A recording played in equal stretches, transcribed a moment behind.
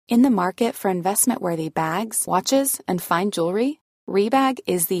In the market for investment-worthy bags, watches, and fine jewelry, Rebag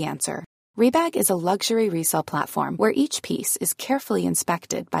is the answer. Rebag is a luxury resale platform where each piece is carefully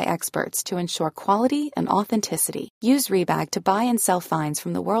inspected by experts to ensure quality and authenticity. Use Rebag to buy and sell finds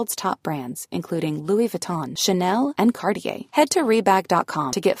from the world's top brands, including Louis Vuitton, Chanel, and Cartier. Head to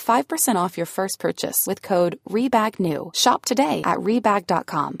Rebag.com to get 5% off your first purchase with code REBAGNEW. Shop today at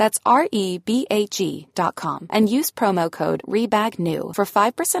Rebag.com. That's REBAG.com. And use promo code REBAGNEW for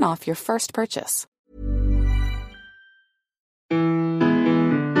 5% off your first purchase.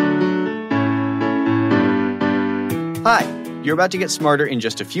 Hi, you're about to get smarter in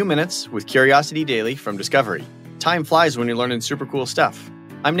just a few minutes with Curiosity Daily from Discovery. Time flies when you're learning super cool stuff.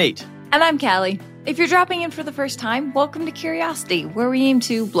 I'm Nate. And I'm Callie. If you're dropping in for the first time, welcome to Curiosity, where we aim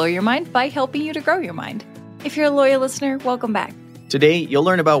to blow your mind by helping you to grow your mind. If you're a loyal listener, welcome back. Today, you'll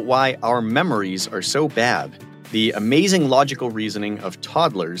learn about why our memories are so bad, the amazing logical reasoning of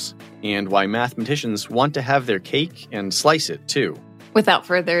toddlers, and why mathematicians want to have their cake and slice it, too. Without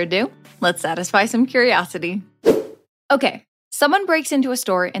further ado, let's satisfy some curiosity. Okay, someone breaks into a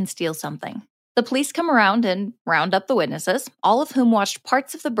store and steals something. The police come around and round up the witnesses, all of whom watched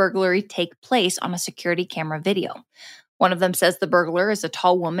parts of the burglary take place on a security camera video. One of them says the burglar is a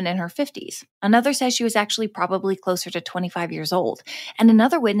tall woman in her 50s. Another says she was actually probably closer to 25 years old. And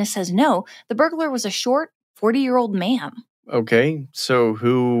another witness says no, the burglar was a short, 40-year-old man. Okay, so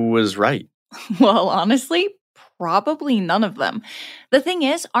who was right? Well, honestly, probably none of them. The thing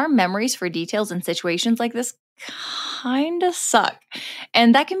is, our memories for details in situations like this kinda suck.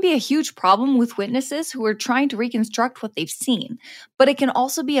 And that can be a huge problem with witnesses who are trying to reconstruct what they've seen. But it can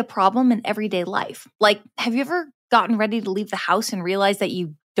also be a problem in everyday life. Like, have you ever gotten ready to leave the house and realized that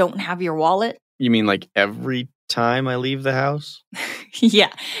you don't have your wallet? You mean like every time I leave the house?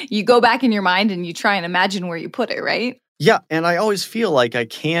 Yeah, you go back in your mind and you try and imagine where you put it, right? Yeah, and I always feel like I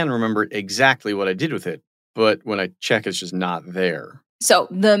can remember exactly what I did with it. But when I check, it's just not there. So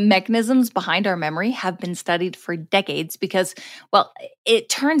the mechanisms behind our memory have been studied for decades because, well, it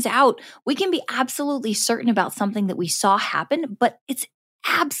turns out we can be absolutely certain about something that we saw happen, but it's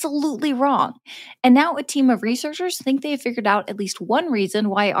absolutely wrong. And now a team of researchers think they have figured out at least one reason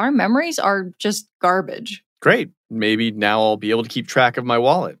why our memories are just garbage. Great. Maybe now I'll be able to keep track of my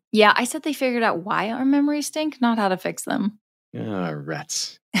wallet. Yeah, I said they figured out why our memories stink, not how to fix them.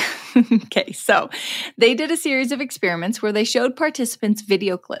 Rats. Okay, so they did a series of experiments where they showed participants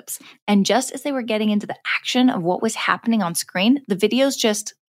video clips. And just as they were getting into the action of what was happening on screen, the videos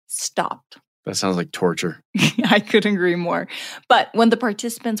just stopped. That sounds like torture. I couldn't agree more. But when the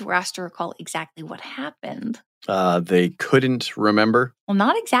participants were asked to recall exactly what happened, they couldn't remember? Well,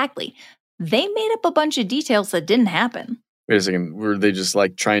 not exactly. They made up a bunch of details that didn't happen. Wait a second. Were they just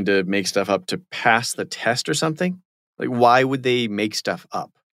like trying to make stuff up to pass the test or something? Like, why would they make stuff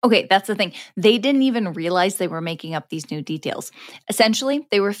up? Okay, that's the thing. They didn't even realize they were making up these new details. Essentially,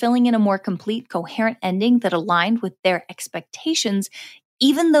 they were filling in a more complete, coherent ending that aligned with their expectations,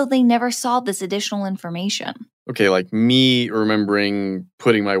 even though they never saw this additional information. Okay, like me remembering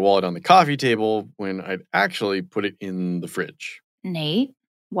putting my wallet on the coffee table when I'd actually put it in the fridge. Nate,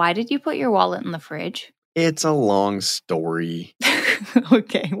 why did you put your wallet in the fridge? It's a long story.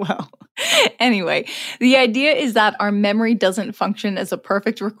 Okay, well, anyway, the idea is that our memory doesn't function as a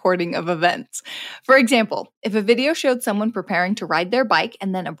perfect recording of events. For example, if a video showed someone preparing to ride their bike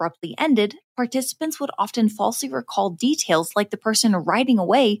and then abruptly ended, participants would often falsely recall details like the person riding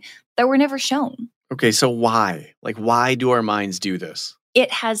away that were never shown. Okay, so why? Like, why do our minds do this? It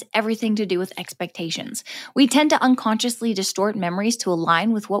has everything to do with expectations. We tend to unconsciously distort memories to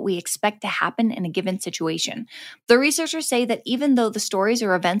align with what we expect to happen in a given situation. The researchers say that even though the stories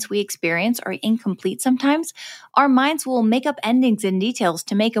or events we experience are incomplete sometimes, our minds will make up endings and details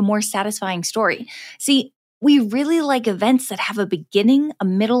to make a more satisfying story. See, we really like events that have a beginning, a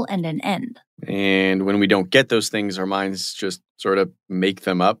middle, and an end. And when we don't get those things, our minds just sort of make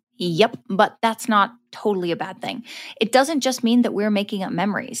them up? Yep, but that's not totally a bad thing. It doesn't just mean that we're making up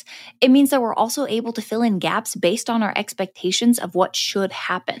memories. It means that we're also able to fill in gaps based on our expectations of what should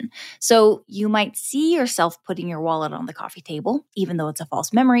happen. So you might see yourself putting your wallet on the coffee table, even though it's a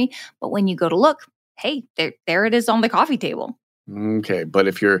false memory, but when you go to look, hey, there it is on the coffee table. Okay, but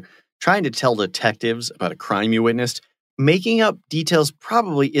if you're trying to tell detectives about a crime you witnessed, making up details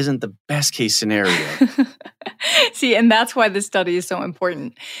probably isn't the best case scenario. See, and that's why this study is so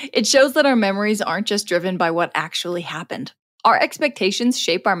important. It shows that our memories aren't just driven by what actually happened. Our expectations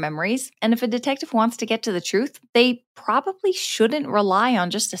shape our memories, and if a detective wants to get to the truth, they probably shouldn't rely on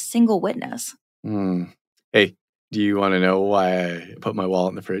just a single witness. Hey, do you want to know why I put my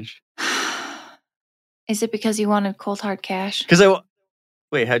wallet in the fridge? Is it because you wanted cold hard cash? Because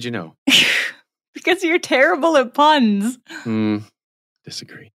Wait, how'd you know? Because you're terrible at puns.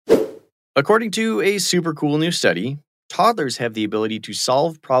 Disagree. According to a super cool new study, toddlers have the ability to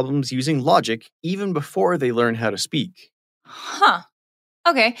solve problems using logic even before they learn how to speak. Huh.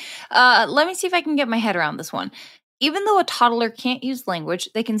 Okay. Let me see if I can get my head around this one. Even though a toddler can't use language,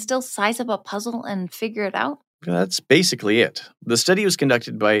 they can still size up a puzzle and figure it out? That's basically it. The study was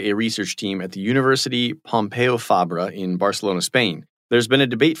conducted by a research team at the University Pompeu Fabra in Barcelona, Spain. There's been a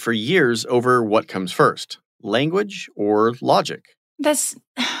debate for years over what comes first, language or logic. This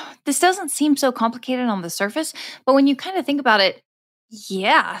doesn't seem so complicated on the surface, but when you kind of think about it,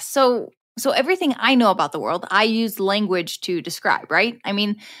 yeah. So everything I know about the world, I use language to describe, right? I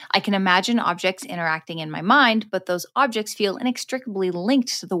mean, I can imagine objects interacting in my mind, but those objects feel inextricably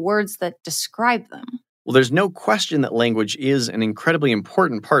linked to the words that describe them. Well, there's no question that language is an incredibly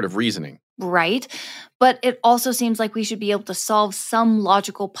important part of reasoning. Right. But it also seems like we should be able to solve some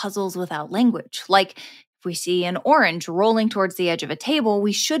logical puzzles without language. Like if we see an orange rolling towards the edge of a table,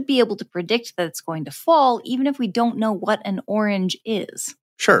 we should be able to predict that it's going to fall, even if we don't know what an orange is.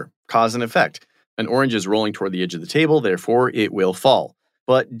 Sure, cause and effect. An orange is rolling toward the edge of the table, therefore it will fall.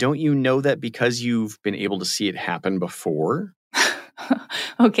 But don't you know that because you've been able to see it happen before?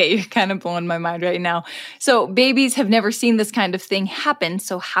 Okay, you're kind of blowing my mind right now. So babies have never seen this kind of thing happen,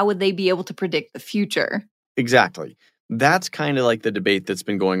 so how would they be able to predict the future? Exactly. That's kind of like the debate that's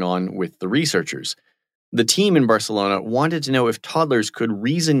been going on with the researchers. The team in Barcelona wanted to know if toddlers could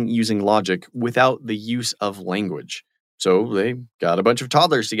reason using logic without the use of language. So they got a bunch of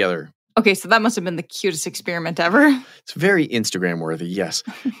toddlers together. Okay, so that must have been the cutest experiment ever. It's very Instagram-worthy, yes.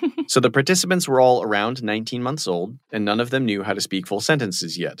 So the participants were all around 19 months old, and none of them knew how to speak full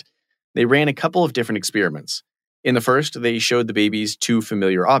sentences yet. They ran a couple of different experiments. In the first, they showed the babies two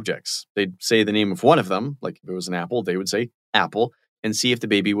familiar objects. They'd say the name of one of them, like if it was an apple, they would say apple, and see if the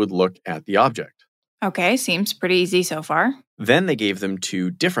baby would look at the object. Okay, seems pretty easy so far. Then they gave them two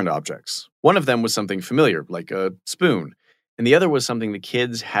different objects. One of them was something familiar, like a spoon, and the other was something the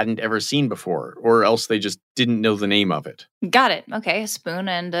kids hadn't ever seen before, or else they just didn't know the name of it. Got it. Okay, a spoon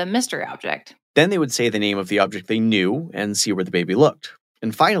and a mystery object. Then they would say the name of the object they knew and see where the baby looked.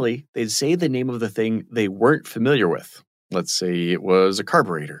 And finally, they'd say the name of the thing they weren't familiar with. Let's say it was a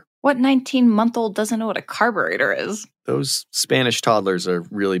carburetor. What 19-month-old doesn't know what a carburetor is? Those Spanish toddlers are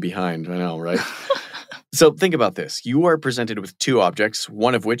really behind, I know, right? So think about this. You are presented with two objects,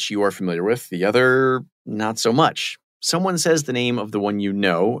 one of which you are familiar with, the other not so much. Someone says the name of the one you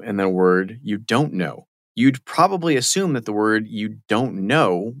know and then a word you don't know. You'd probably assume that the word you don't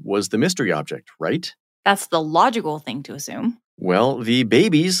know was the mystery object, right? That's the logical thing to assume. Well, the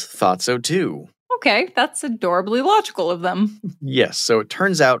babies thought so too. Okay, that's adorably logical of them. Yes, so it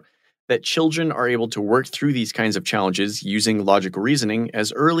turns out that children are able to work through these kinds of challenges using logical reasoning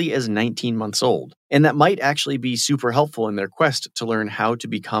as early as 19 months old. And that might actually be super helpful in their quest to learn how to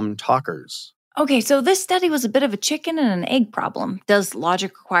become talkers. Okay, so this study was a bit of a chicken and an egg problem. Does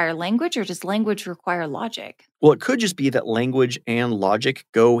logic require language or does language require logic? Well, it could just be that language and logic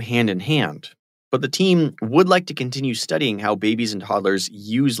go hand in hand. But the team would like to continue studying how babies and toddlers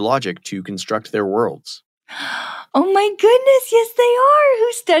use logic to construct their worlds. Oh my goodness, yes they are!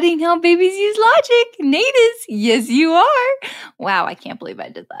 Who's studying how babies use logic? Natives, yes you are! Wow, I can't believe I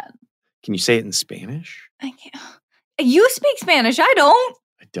did that. Can you say it in Spanish? I can't. You speak Spanish, I don't.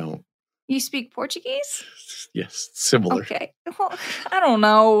 I don't. You speak Portuguese? Yes, similar. Okay, well, I don't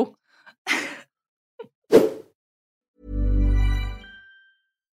know.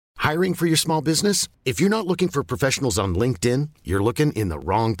 Hiring for your small business? If you're not looking for professionals on LinkedIn, you're looking in the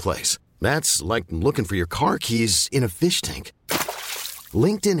wrong place. That's like looking for your car keys in a fish tank.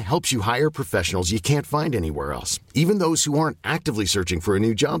 LinkedIn helps you hire professionals you can't find anywhere else, even those who aren't actively searching for a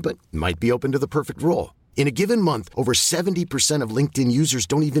new job but might be open to the perfect role. In a given month, over 70% of LinkedIn users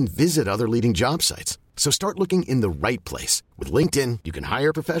don't even visit other leading job sites. So start looking in the right place. With LinkedIn, you can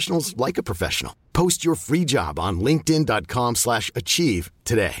hire professionals like a professional. Post your free job on linkedin.com/achieve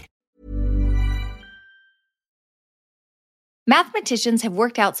today. Mathematicians have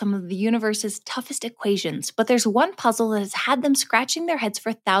worked out some of the universe's toughest equations, but there's one puzzle that has had them scratching their heads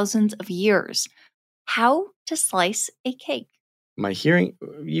for thousands of years. How to slice a cake. Am I hearing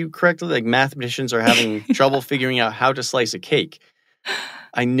you correctly? Like mathematicians are having trouble figuring out how to slice a cake.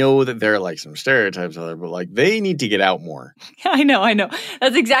 I know that there are like some stereotypes out there, but like they need to get out more. I know.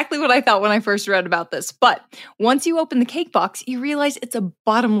 That's exactly what I thought when I first read about this. But once you open the cake box, you realize it's a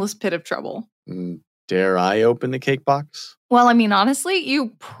bottomless pit of trouble. Dare I open the cake box? Well, I mean, honestly,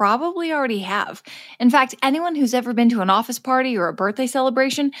 you probably already have. In fact, anyone who's ever been to an office party or a birthday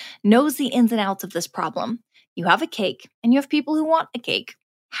celebration knows the ins and outs of this problem. You have a cake, and you have people who want a cake.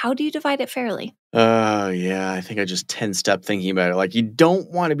 How do you divide it fairly? Yeah, I think I just 10-step thinking about it. Like, you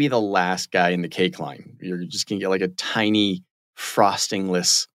don't want to be the last guy in the cake line. You're just going to get like a tiny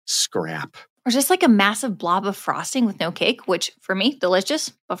frostingless scrap. Or just like a massive blob of frosting with no cake, which for me,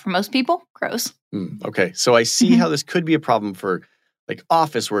 delicious, but for most people, gross. Okay, so I see how this could be a problem for like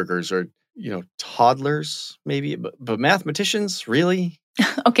office workers or, toddlers maybe, but mathematicians, really?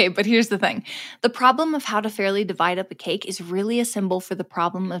 Okay, but here's the thing. The problem of how to fairly divide up a cake is really a symbol for the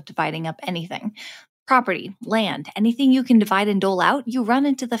problem of dividing up anything. Property, land, anything you can divide and dole out, you run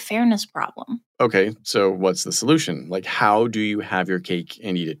into the fairness problem. Okay, so what's the solution? Like, how do you have your cake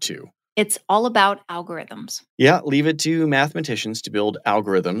and eat it too? It's all about algorithms. Yeah, leave it to mathematicians to build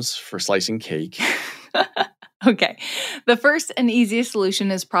algorithms for slicing cake. Okay, the first and easiest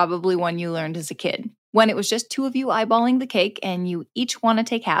solution is probably one you learned as a kid. When it was just two of you eyeballing the cake and you each want to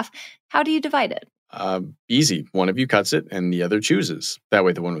take half, how do you divide it? Easy. One of you cuts it and the other chooses. That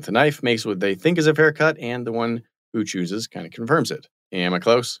way the one with the knife makes what they think is a fair cut and the one who chooses kind of confirms it. Am I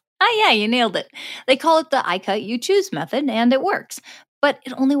close? Ah, yeah, you nailed it. They call it the I cut, you choose method, and it works. But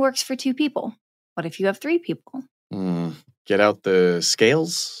it only works for two people. What if you have three people? Get out the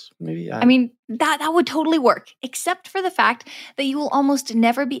scales, maybe? I mean, that would totally work, except for the fact that you will almost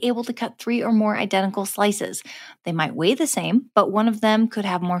never be able to cut three or more identical slices. They might weigh the same, but one of them could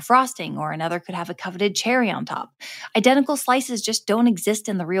have more frosting or another could have a coveted cherry on top. Identical slices just don't exist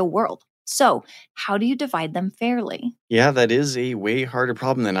in the real world. So, how do you divide them fairly? Yeah, that is a way harder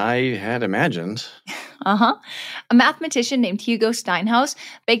problem than I had imagined. A mathematician named Hugo Steinhaus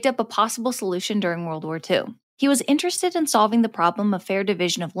baked up a possible solution during World War II. He was interested in solving the problem of fair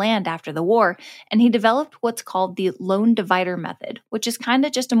division of land after the war, and he developed what's called the lone divider method, which is kind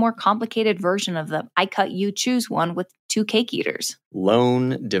of just a more complicated version of the I cut, you choose one with two cake eaters.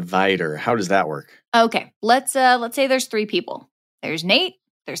 Lone divider. How does that work? Okay, let's say there's three people. There's Nate,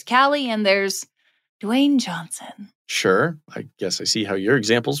 there's Callie, and there's Dwayne Johnson. Sure. I guess I see how your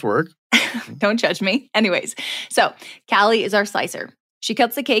examples work. Don't judge me. Anyways, so Callie is our slicer. She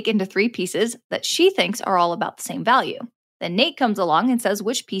cuts the cake into three pieces that she thinks are all about the same value. Then Nate comes along and says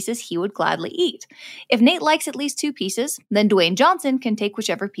which pieces he would gladly eat. If Nate likes at least two pieces, then Dwayne Johnson can take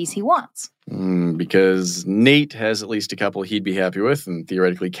whichever piece he wants. Because Nate has at least a couple he'd be happy with, and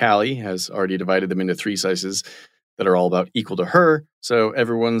theoretically Callie has already divided them into three slices that are all about equal to her, so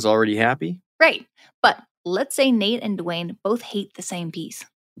everyone's already happy? Right, but let's say Nate and Dwayne both hate the same piece.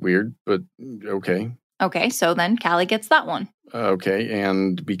 Weird, but okay. Okay, so then Callie gets that one. Okay,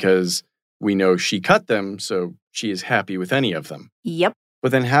 and because we know she cut them, so she is happy with any of them. Yep.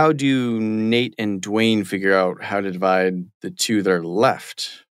 But then how do Nate and Dwayne figure out how to divide the two that are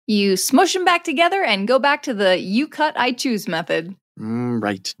left? You smush them back together and go back to the you cut, I choose method.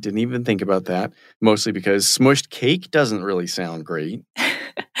 Right, didn't even think about that. Mostly because smushed cake doesn't really sound great.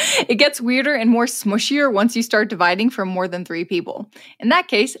 It gets weirder and more smushier once you start dividing for more than three people. In that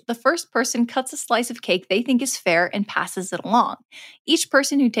case, the first person cuts a slice of cake they think is fair and passes it along. Each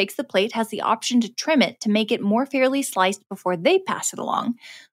person who takes the plate has the option to trim it to make it more fairly sliced before they pass it along.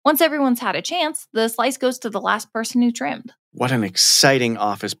 Once everyone's had a chance, the slice goes to the last person who trimmed. What an exciting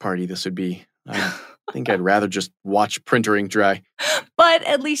office party this would be. I think I'd rather just watch printer ink dry. But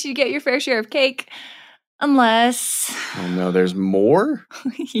at least you get your fair share of cake. Unless... Oh no, there's more?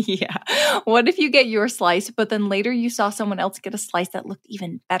 Yeah. What if you get your slice, but then later you saw someone else get a slice that looked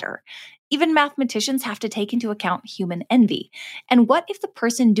even better? Even mathematicians have to take into account human envy. And what if the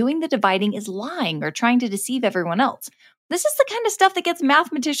person doing the dividing is lying or trying to deceive everyone else? This is the kind of stuff that gets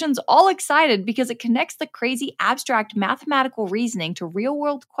mathematicians all excited because it connects the crazy abstract mathematical reasoning to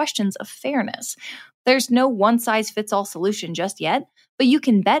real-world questions of fairness. There's no one-size-fits-all solution just yet, but you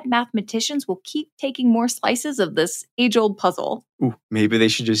can bet mathematicians will keep taking more slices of this age-old puzzle. Ooh, maybe they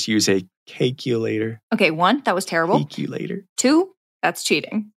should just use a calculator. Okay, 1, that was terrible. Calculator. 2, that's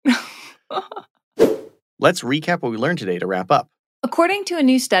cheating. Let's recap what we learned today to wrap up. According to a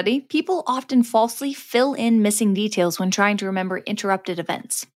new study, people often falsely fill in missing details when trying to remember interrupted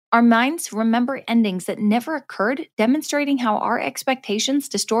events. Our minds remember endings that never occurred, demonstrating how our expectations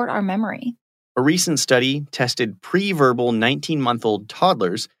distort our memory. A recent study tested pre-verbal 19-month-old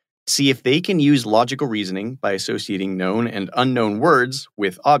toddlers to see if they can use logical reasoning by associating known and unknown words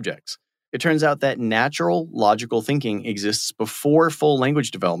with objects. It turns out that natural logical thinking exists before full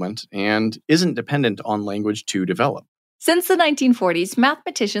language development and isn't dependent on language to develop. Since the 1940s,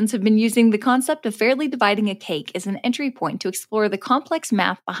 mathematicians have been using the concept of fairly dividing a cake as an entry point to explore the complex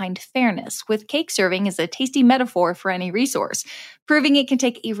math behind fairness, with cake serving as a tasty metaphor for any resource, proving it can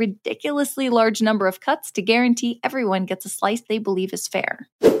take a ridiculously large number of cuts to guarantee everyone gets a slice they believe is fair.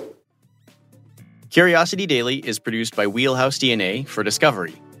 Curiosity Daily is produced by Wheelhouse DNA for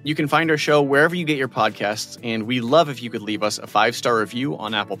Discovery. You can find our show wherever you get your podcasts, and we'd love if you could leave us a 5-star review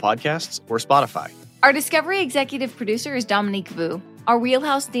on Apple Podcasts or Spotify. Our Discovery executive producer is Dominique Vu. Our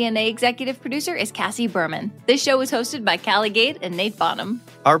Wheelhouse DNA executive producer is Cassie Berman. This show is hosted by Callie Gate and Nate Bonham.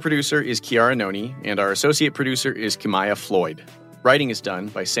 Our producer is Kiara Noni, and our associate producer is Kimaya Floyd. Writing is done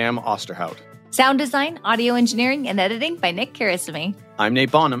by Sam Osterhout. Sound design, audio engineering, and editing by Nick Karasamy. I'm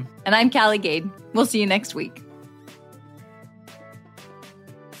Nate Bonham. And I'm Callie Gade. We'll see you next week.